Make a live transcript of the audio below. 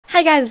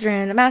Hi guys,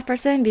 we're the math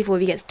person. Before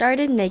we get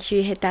started, make sure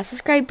you hit that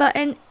subscribe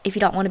button. If you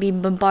don't want to be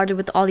bombarded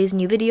with all these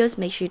new videos,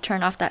 make sure you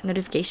turn off that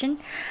notification.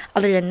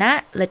 Other than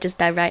that, let's just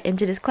dive right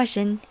into this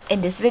question. In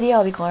this video,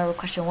 I'll be going over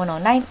question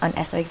 109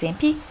 on SOA exam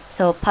P.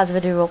 So pause the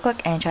video real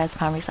quick and try this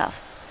problem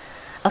yourself.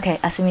 Okay,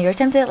 assuming you're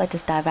tempted, let's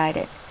just dive right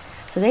in.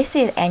 So they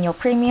say an annual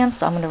premium,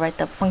 so I'm going to write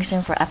the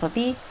function for f of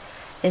b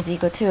is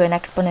equal to an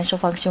exponential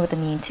function with a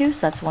mean 2,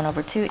 so that's 1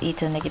 over 2 e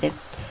to the negative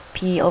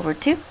p over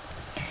 2.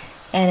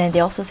 And then they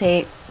also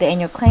say the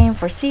annual claim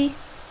for C,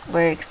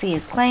 where C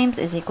is claims,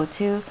 is equal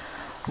to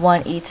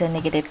 1 e to the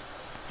negative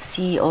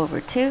c over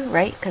 2,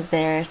 right? Because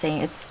they're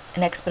saying it's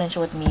an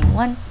exponential with mean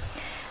 1.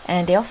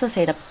 And they also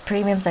say the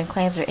premiums and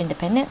claims are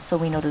independent, so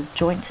we know the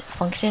joint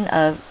function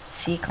of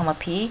C comma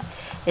P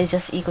is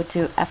just equal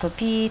to f of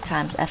P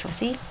times f of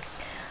C.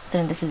 So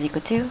then this is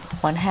equal to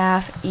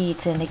 1/2 e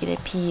to the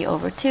negative p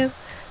over 2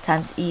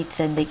 times e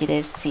to the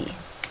negative c.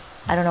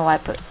 I don't know why I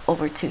put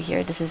over 2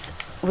 here. This is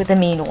with the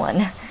mean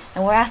 1.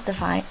 And we're asked to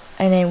find,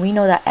 and then we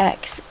know that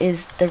x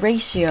is the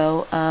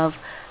ratio of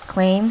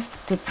claims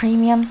to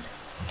premiums.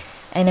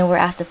 And then we're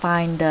asked to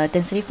find the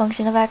density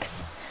function of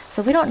x.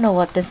 So we don't know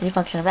what density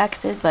function of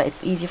x is, but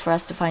it's easy for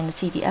us to find the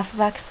CDF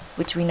of x,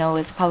 which we know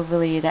is the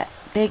probability that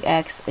big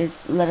X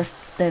is less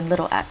than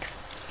little x.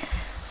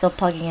 So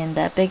plugging in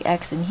the big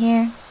X in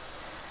here,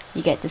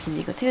 you get this is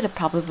equal to the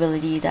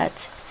probability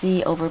that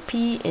C over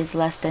P is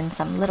less than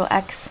some little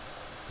x.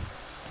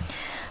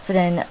 So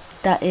then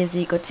that is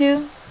equal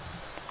to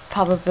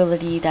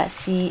probability that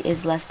C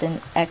is less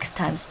than x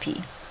times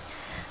P.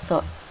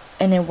 So,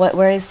 and then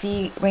where is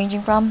C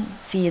ranging from?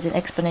 C is an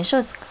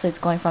exponential, so it's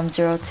going from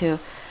 0 to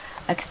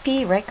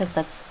xp, right? Because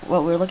that's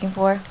what we're looking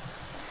for.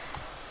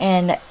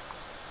 And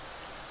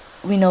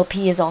we know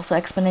P is also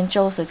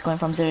exponential, so it's going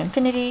from 0 to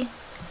infinity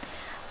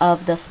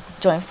of the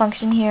joint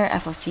function here,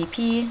 f of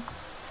Cp,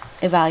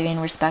 evaluating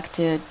in respect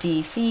to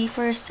dc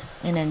first,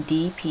 and then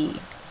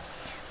dp,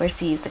 where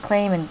C is the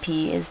claim and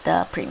P is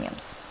the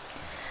premiums.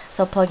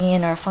 So plugging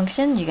in our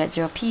function, you get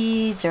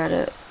 0p, 0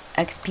 to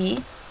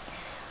xp.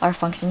 Our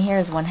function here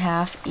is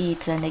 1/2 e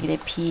to the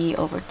negative p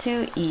over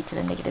 2 e to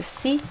the negative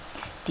c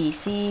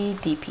dc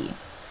dp.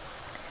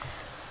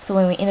 So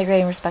when we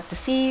integrate in respect to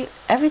c,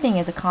 everything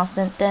is a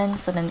constant then,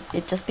 so then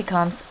it just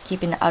becomes,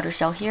 keeping the outer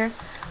shell here,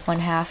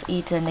 1/2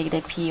 e to the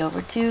negative p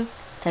over 2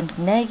 times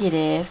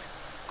negative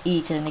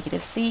e to the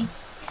negative c,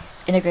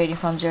 integrating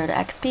from 0 to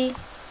xp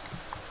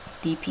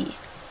dp.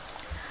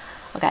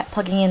 Okay,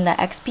 plugging in the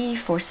xp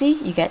for c,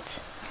 you get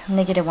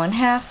negative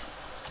 1/2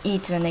 e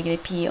to the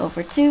negative p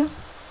over 2.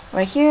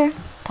 Right here,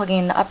 plugging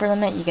in the upper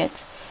limit, you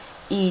get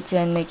e to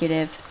the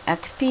negative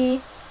xp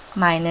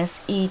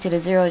minus e to the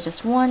 0 is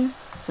just 1,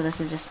 so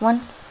this is just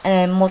 1. And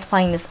then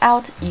multiplying this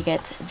out, you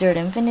get 0 to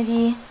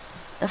infinity.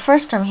 The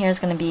first term here is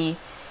going to be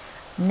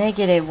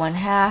negative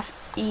 1/2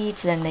 e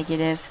to the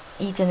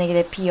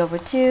negative p over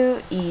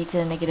 2 e to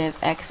the negative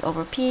x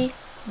over p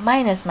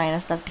minus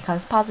that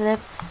becomes positive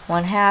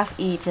 1/2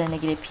 e to the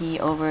negative p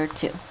over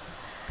 2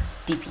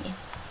 dp.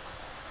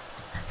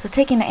 So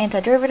taking the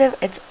antiderivative,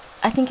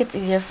 I think it's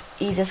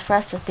easiest for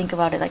us to think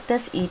about it like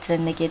this, e to the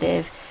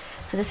negative.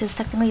 So this is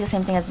technically the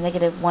same thing as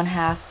negative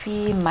 1/2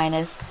 p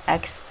minus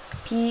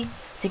xp.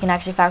 So you can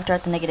actually factor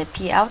out the negative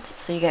p out.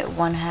 So you get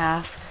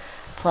 1/2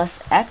 plus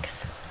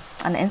x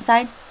on the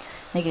inside,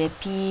 negative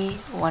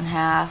p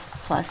 1/2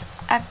 plus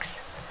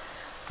x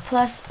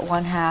plus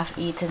 1/2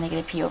 e to the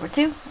negative p over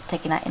 2,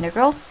 taking that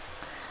integral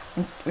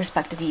in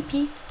respect to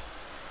dp.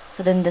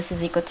 So then this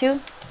is equal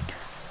to,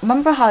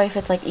 remember how if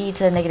it's like e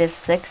to the negative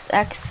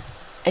 6x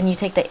and you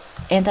take the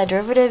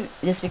antiderivative,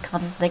 this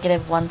becomes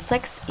negative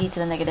 1/6 e to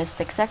the negative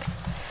 6x.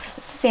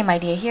 It's the same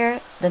idea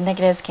here. The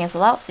negatives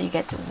cancel out, so you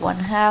get to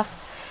 1/2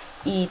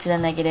 e to the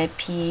negative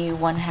p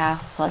 1/2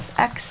 plus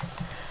x.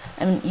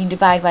 And you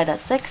divide by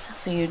that 6,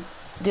 so you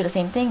do the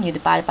same thing. You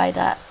divide by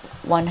that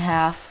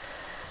 1/2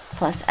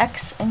 plus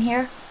x in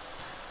here,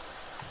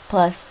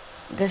 plus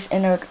this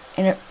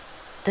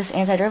this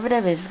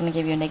antiderivative is going to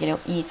give you a negative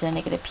e to the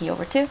negative p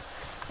over 2,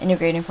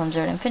 integrating from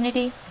 0 to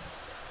infinity.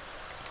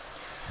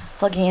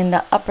 Plugging in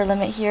the upper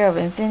limit here of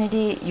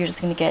infinity, you're just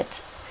going to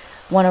get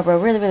 1 over a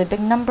really, really big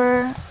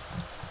number,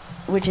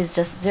 which is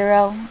just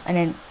 0, and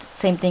then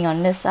same thing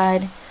on this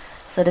side.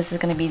 So this is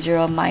going to be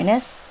 0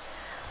 minus.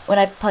 When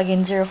I plug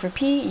in 0 for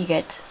p, you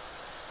get,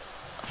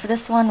 for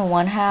this one,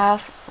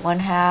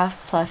 1/2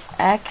 plus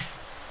x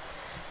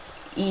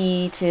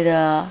e to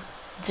the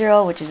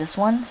 0, which is just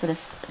 1, so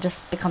this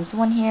just becomes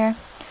 1 here,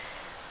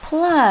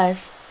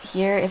 plus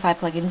here, if I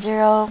plug in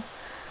 0,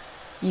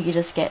 you can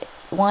just get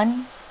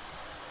 1.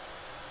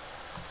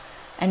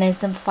 And then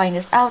simplifying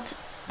this out,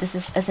 this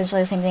is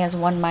essentially the same thing as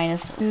 1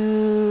 minus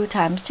 2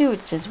 times 2,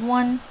 which is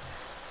 1.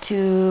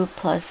 2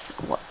 plus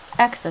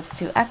x, that's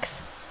 2x.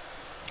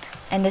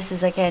 And this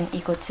is again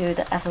equal to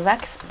the f of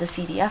x, the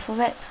CDF of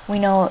it. We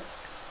know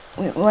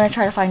we want to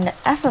try to find the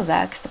f of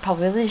x, the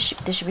probability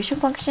distribution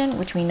function,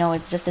 which we know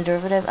is just the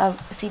derivative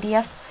of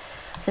CDF.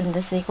 So then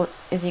this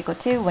is equal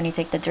to, when you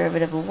take the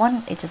derivative of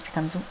 1, it just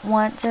becomes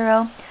 1,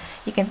 0.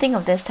 You can think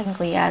of this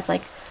technically as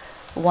like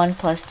 1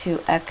 plus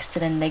 2x to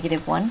the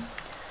negative 1.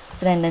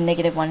 So then the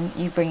negative 1,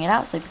 you bring it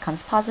out, so it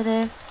becomes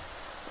positive.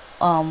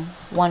 1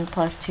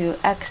 plus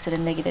 2x to the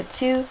negative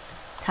 2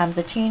 times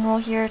the chain rule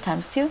here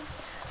times 2.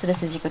 So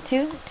this is equal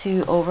to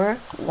 2 over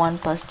 1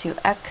 plus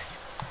 2x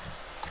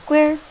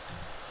squared.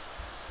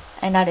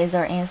 And that is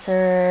our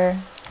answer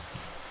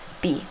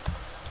B.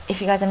 If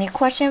you guys have any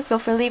questions, feel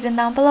free to leave them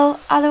down below.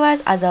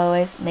 Otherwise, as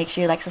always, make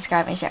sure you like,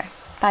 subscribe, and share.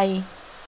 Bye.